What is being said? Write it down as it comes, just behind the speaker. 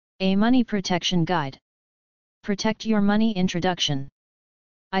A Money Protection Guide. Protect Your Money Introduction.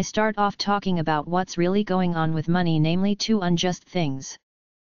 I start off talking about what's really going on with money, namely two unjust things.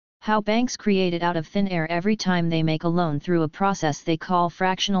 How banks create it out of thin air every time they make a loan through a process they call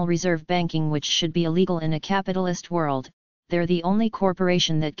fractional reserve banking, which should be illegal in a capitalist world. They're the only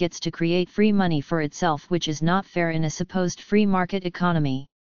corporation that gets to create free money for itself, which is not fair in a supposed free market economy.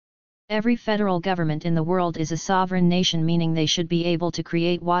 Every federal government in the world is a sovereign nation, meaning they should be able to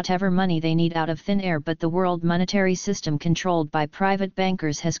create whatever money they need out of thin air, but the world monetary system controlled by private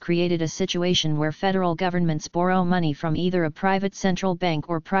bankers has created a situation where federal governments borrow money from either a private central bank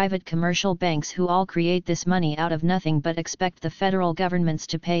or private commercial banks, who all create this money out of nothing but expect the federal governments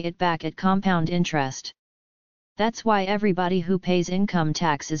to pay it back at compound interest. That's why everybody who pays income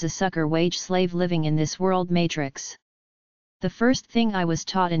tax is a sucker wage slave living in this world matrix. The first thing I was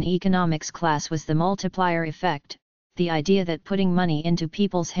taught in economics class was the multiplier effect, the idea that putting money into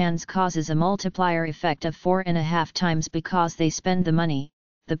people's hands causes a multiplier effect of 4.5 times because they spend the money,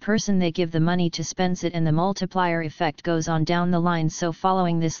 the person they give the money to spends it, and the multiplier effect goes on down the line. So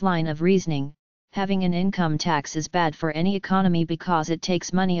following this line of reasoning, having an income tax is bad for any economy because it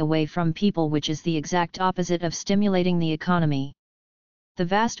takes money away from people, which is the exact opposite of stimulating the economy. The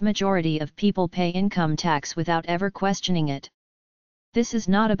vast majority of people pay income tax without ever questioning it. This is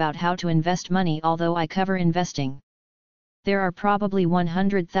not about how to invest money, although I cover investing. There are probably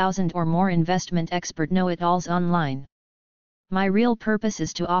 100,000 or more investment expert know-it-alls online. My real purpose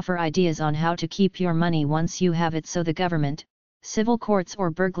is to offer ideas on how to keep your money once you have it, so the government, civil courts or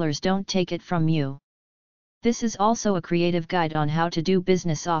burglars don't take it from you. This is also a creative guide on how to do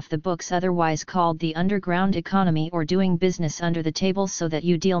business off the books, otherwise called the underground economy, or doing business under the table, so that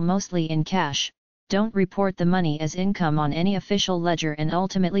you deal mostly in cash, don't report the money as income on any official ledger, and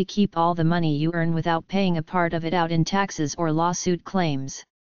ultimately keep all the money you earn without paying a part of it out in taxes or lawsuit claims.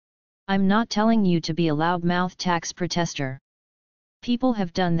 I'm not telling you to be a loudmouth tax protester. People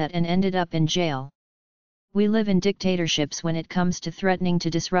have done that and ended up in jail. We live in dictatorships when it comes to threatening to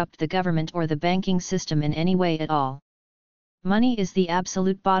disrupt the government or the banking system in any way at all. Money is the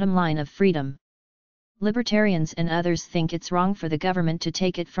absolute bottom line of freedom. Libertarians and others think it's wrong for the government to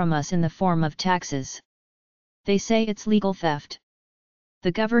take it from us in the form of taxes. They say it's legal theft.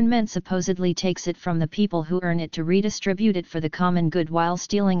 The government supposedly takes it from the people who earn it to redistribute it for the common good while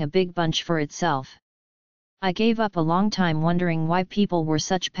stealing a big bunch for itself. I gave up a long time wondering why people were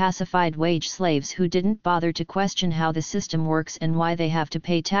such pacified wage slaves who didn't bother to question how the system works and why they have to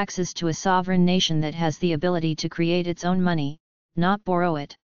pay taxes to a sovereign nation that has the ability to create its own money, not borrow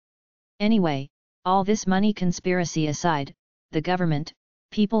it. Anyway, all this money conspiracy aside, the government,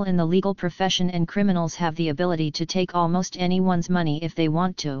 people in the legal profession and criminals have the ability to take almost anyone's money if they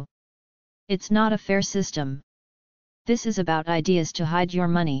want to. It's not a fair system. This is about ideas to hide your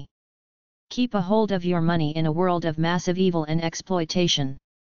money. Keep a hold of your money in a world of massive evil and exploitation.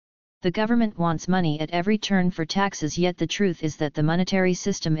 The government wants money at every turn for taxes, yet the truth is that the monetary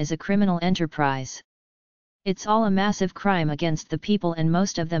system is a criminal enterprise. It's all a massive crime against the people, and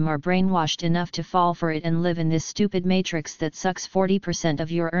most of them are brainwashed enough to fall for it and live in this stupid matrix that sucks 40%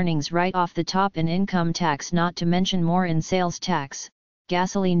 of your earnings right off the top in income tax, not to mention more in sales tax,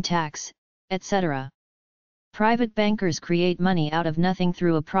 gasoline tax, etc. Private bankers create money out of nothing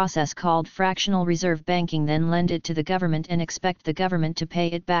through a process called fractional reserve banking, then lend it to the government and expect the government to pay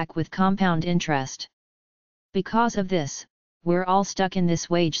it back with compound interest. Because of this, we're all stuck in this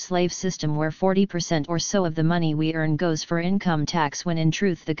wage slave system where 40% or so of the money we earn goes for income tax, when in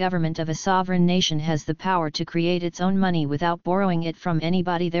truth the government of a sovereign nation has the power to create its own money without borrowing it from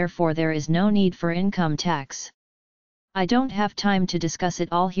anybody. Therefore there is no need for income tax. I don't have time to discuss it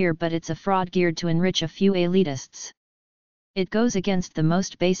all here, but it's a fraud geared to enrich a few elitists. It goes against the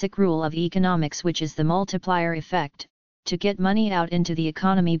most basic rule of economics, which is the multiplier effect, to get money out into the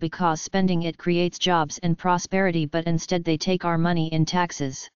economy because spending it creates jobs and prosperity, but instead they take our money in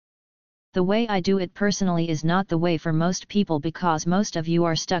taxes. The way I do it personally is not the way for most people, because most of you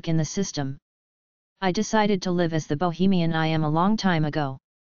are stuck in the system. I decided to live as the bohemian I am a long time ago.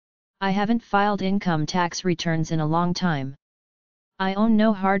 I haven't filed income tax returns in a long time. I own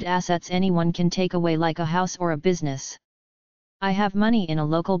no hard assets anyone can take away, like a house or a business. I have money in a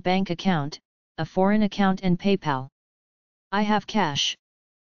local bank account, a foreign account and PayPal. I have cash.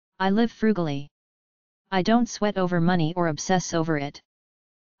 I live frugally. I don't sweat over money or obsess over it.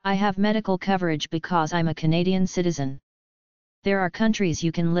 I have medical coverage because I'm a Canadian citizen. There are countries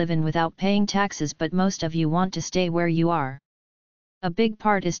you can live in without paying taxes, but most of you want to stay where you are. A big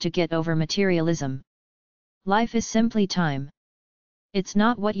part is to get over materialism. Life is simply time. It's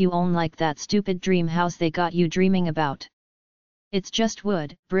not what you own, like that stupid dream house they got you dreaming about. It's just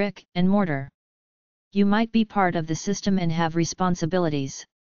wood, brick, and mortar. You might be part of the system and have responsibilities.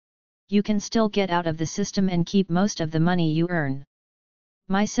 You can still get out of the system and keep most of the money you earn.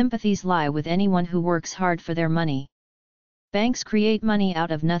 My sympathies lie with anyone who works hard for their money. Banks create money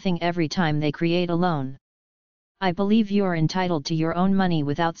out of nothing every time they create a loan. I believe you're entitled to your own money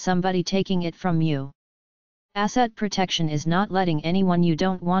without somebody taking it from you. Asset protection is not letting anyone you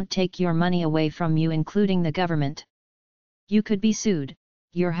don't want take your money away from you, including the government. You could be sued,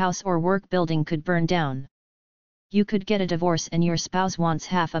 your house or work building could burn down. You could get a divorce and your spouse wants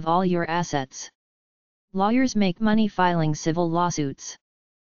half of all your assets. Lawyers make money filing civil lawsuits.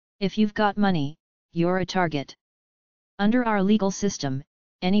 If you've got money, you're a target. Under our legal system,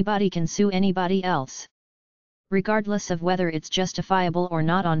 anybody can sue anybody else. Regardless of whether it's justifiable or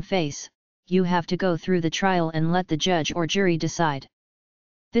not on face, you have to go through the trial and let the judge or jury decide.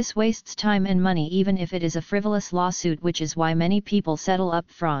 This wastes time and money even if it is a frivolous lawsuit, which is why many people settle up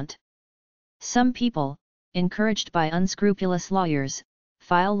front. Some people, encouraged by unscrupulous lawyers,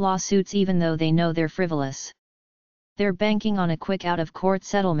 file lawsuits even though they know they're frivolous. They're banking on a quick out-of-court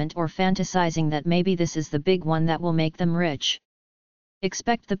settlement or fantasizing that maybe this is the big one that will make them rich.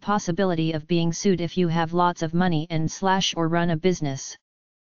 Expect the possibility of being sued if you have lots of money and or run a business.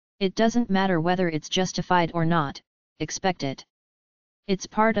 It doesn't matter whether it's justified or not, expect it. It's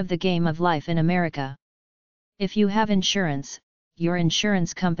part of the game of life in America. If you have insurance, your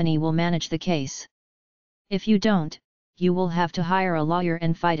insurance company will manage the case. If you don't, you will have to hire a lawyer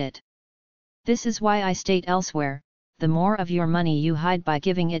and fight it. This is why I state elsewhere, the more of your money you hide by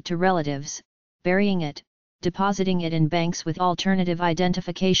giving it to relatives, burying it, depositing it in banks with alternative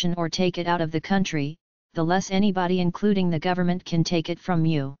identification, or take it out of the country, the less anybody including the government can take it from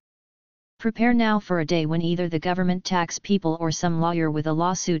you. Prepare now for a day when either the government, tax people, or some lawyer with a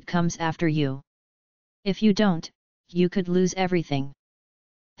lawsuit comes after you. If you don't, you could lose everything.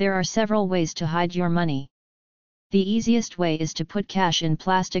 There are several ways to hide your money. The easiest way is to put cash in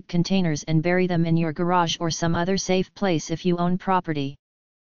plastic containers and bury them in your garage or some other safe place if you own property.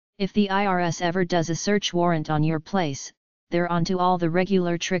 If the IRS ever does a search warrant on your place, they're onto all the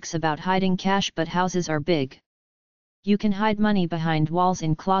regular tricks about hiding cash, but houses are big. You can hide money behind walls,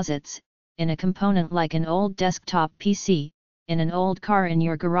 in closets, in a component like an old desktop PC, in an old car in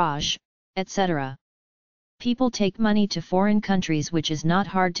your garage, etc. People take money to foreign countries, which is not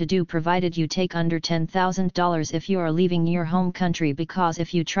hard to do provided you take under $10,000 if you are leaving your home country, because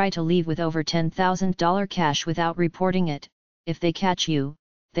if you try to leave with over $10,000 cash without reporting it, if they catch you,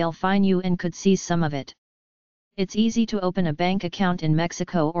 they'll fine you and could seize some of it. It's easy to open a bank account in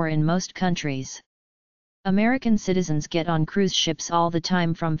Mexico or in most countries. American citizens get on cruise ships all the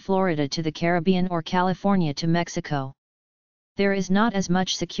time from Florida to the Caribbean or California to Mexico. There is not as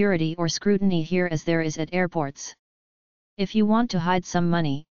much security or scrutiny here as there is at airports. If you want to hide some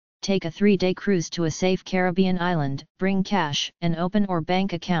money, take a 3-day cruise to a safe Caribbean island, bring cash, an open or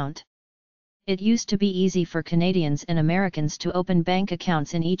bank account. It used to be easy for Canadians and Americans to open bank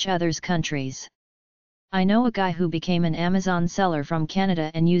accounts in each other's countries. I know a guy who became an Amazon seller from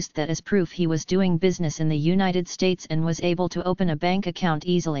Canada and used that as proof he was doing business in the United States and was able to open a bank account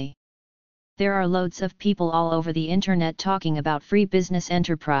easily. There are loads of people all over the internet talking about free business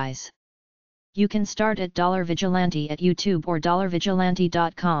enterprise. You can start at $Vigilante at YouTube or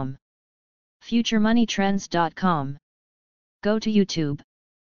 $Vigilante.com. FutureMoneyTrends.com. Go to YouTube.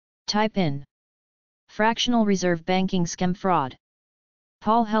 Type in Fractional Reserve Banking Scam Fraud.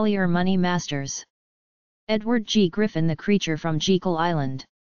 Paul Hellyer Money Masters. Edward G. Griffin the Creature from Jekyll Island.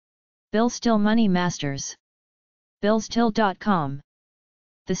 Bill Still Money Masters. BillStill.com.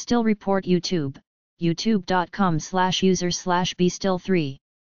 The Still Report YouTube, youtube.com/user/bstill3.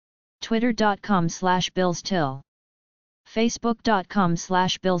 Twitter.com/BillStill.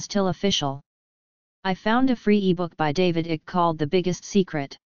 Facebook.com/BillStillOfficial. I found a free ebook by David Icke called The Biggest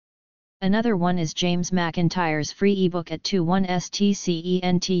Secret. Another one is James McIntyre's free ebook at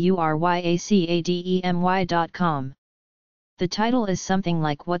 21stcenturyacademy.com. The title is something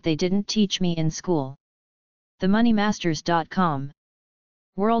like What They Didn't Teach Me in School. TheMoneyMasters.com.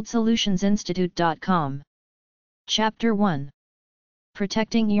 WorldSolutionsInstitute.com. Chapter 1.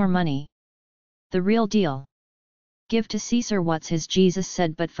 Protecting Your Money. The Real Deal. Give to Caesar what's his, Jesus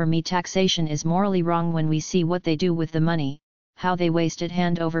said, but for me taxation is morally wrong when we see what they do with the money, how they waste it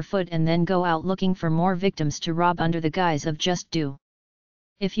hand over foot and then go out looking for more victims to rob under the guise of just do.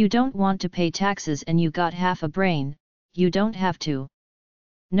 If you don't want to pay taxes and you got half a brain, you don't have to.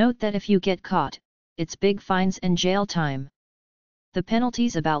 Note that if you get caught, it's big fines and jail time. The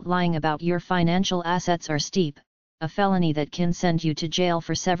penalties about lying about your financial assets are steep, a felony that can send you to jail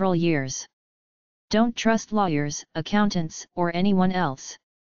for several years. Don't trust lawyers, accountants, or anyone else.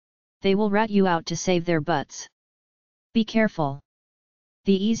 They will rat you out to save their butts. Be careful.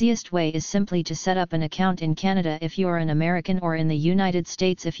 The easiest way is simply to set up an account in Canada if you're an American or in the United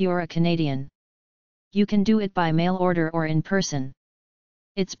States if you're a Canadian. You can do it by mail order or in person.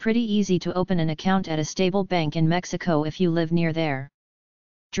 It's pretty easy to open an account at a stable bank in Mexico if you live near there.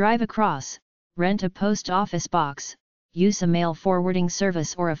 Drive across, rent a post office box, use a mail forwarding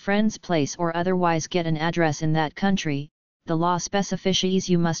service or a friend's place or otherwise get an address in that country. The law specifies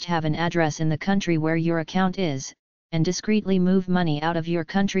you must have an address in the country where your account is, and discreetly move money out of your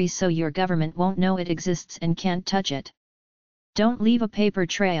country so your government won't know it exists and can't touch it. Don't leave a paper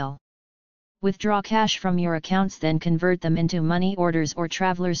trail. Withdraw cash from your accounts, then convert them into money orders or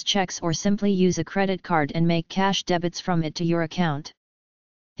traveler's checks, or simply use a credit card and make cash debits from it to your account.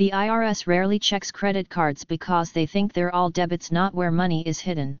 The IRS rarely checks credit cards because they think they're all debits, not where money is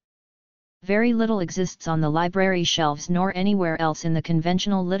hidden. Very little exists on the library shelves nor anywhere else in the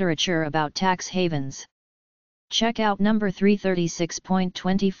conventional literature about tax havens. Check out number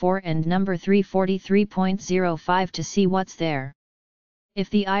 336.24 and number 343.05 to see what's there. If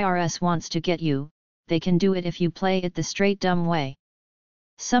the IRS wants to get you, they can do it if you play it the straight dumb way.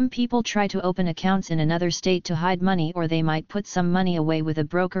 Some people try to open accounts in another state to hide money, or they might put some money away with a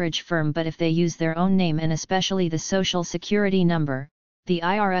brokerage firm, but if they use their own name and especially the Social Security number, the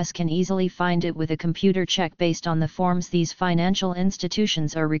IRS can easily find it with a computer check based on the forms these financial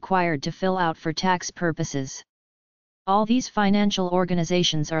institutions are required to fill out for tax purposes. All these financial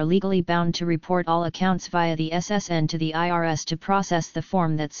organizations are legally bound to report all accounts via the SSN to the IRS to process the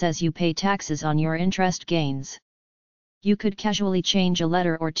form that says you pay taxes on your interest gains. You could casually change a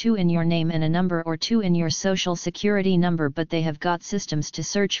letter or two in your name and a number or two in your Social Security number, but they have got systems to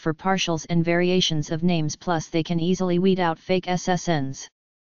search for partials and variations of names, plus they can easily weed out fake SSNs.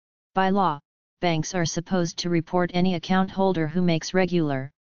 By law, banks are supposed to report any account holder who makes regular,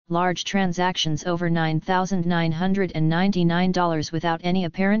 large transactions over $9,999 without any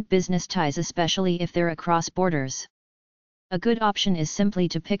apparent business ties, especially if they're across borders. A good option is simply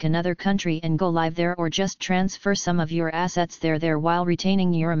to pick another country and go live there, or just transfer some of your assets there while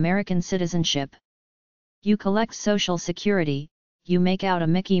retaining your American citizenship. You collect Social Security, you make out a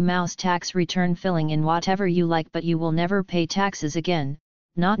Mickey Mouse tax return filling in whatever you like, but you will never pay taxes again,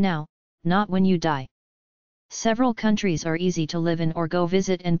 not now, not when you die. Several countries are easy to live in or go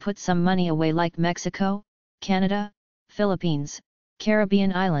visit and put some money away, like Mexico, Canada, Philippines,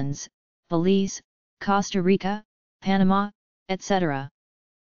 Caribbean islands, Belize, Costa Rica, Panama, etc.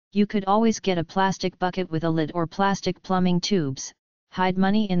 You could always get a plastic bucket with a lid or plastic plumbing tubes, hide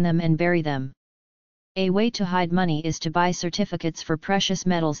money in them and bury them. A way to hide money is to buy certificates for precious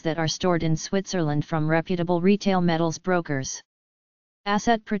metals that are stored in Switzerland from reputable retail metals brokers.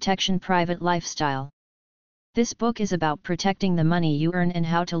 Asset Protection Private Lifestyle. This book is about protecting the money you earn and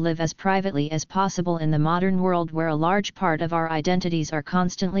how to live as privately as possible in the modern world, where a large part of our identities are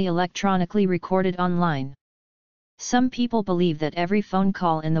constantly electronically recorded online. Some people believe that every phone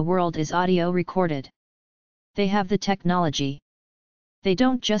call in the world is audio recorded. They have the technology. They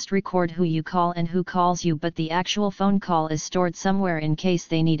don't just record who you call and who calls you, but the actual phone call is stored somewhere in case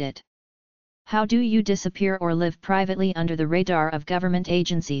they need it. How do you disappear or live privately under the radar of government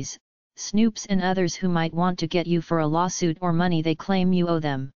agencies, snoops and others who might want to get you for a lawsuit or money they claim you owe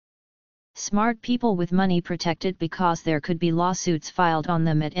them? Smart people with money protected because there could be lawsuits filed on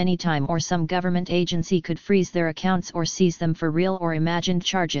them at any time, or some government agency could freeze their accounts or seize them for real or imagined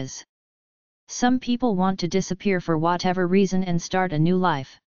charges. Some people want to disappear for whatever reason and start a new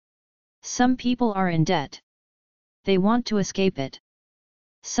life. Some people are in debt. They want to escape it.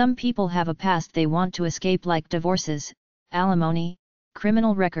 Some people have a past they want to escape, like divorces, alimony,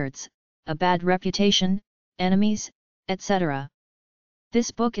 criminal records, a bad reputation, enemies, etc. This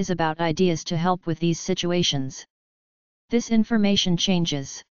book is about ideas to help with these situations. This information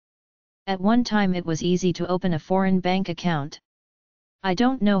changes. At one time it was easy to open a foreign bank account. I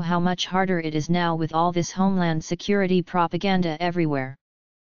don't know how much harder it is now with all this homeland security propaganda everywhere.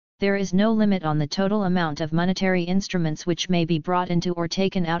 There is no limit on the total amount of monetary instruments which may be brought into or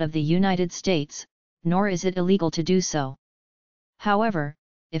taken out of the United States, nor is it illegal to do so. However,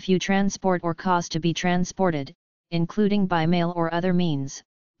 if you transport or cause to be transported, including by mail or other means,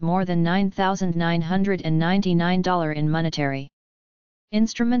 more than $9,999 in monetary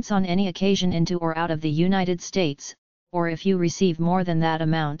instruments on any occasion into or out of the United States, or if you receive more than that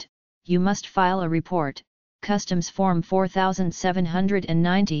amount, you must file a report, Customs Form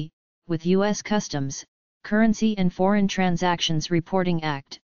 4790, with U.S. Customs, Currency and Foreign Transactions Reporting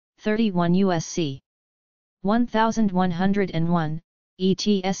Act, 31 U.S.C. 1101,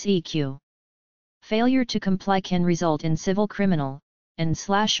 ETSEQ. Failure to comply can result in civil, criminal,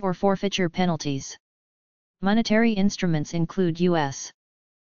 and/or forfeiture penalties. Monetary instruments include U.S.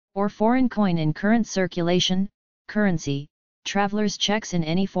 or foreign coin in current circulation, currency, traveler's checks in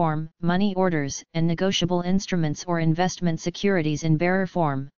any form, money orders, and negotiable instruments or investment securities in bearer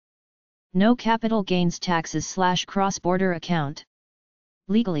form. No capital gains taxes/cross-border account.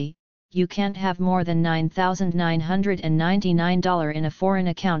 Legally, you can't have more than $9,999 in a foreign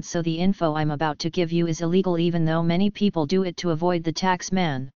account, so the info I'm about to give you is illegal, even though many people do it to avoid the tax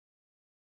man.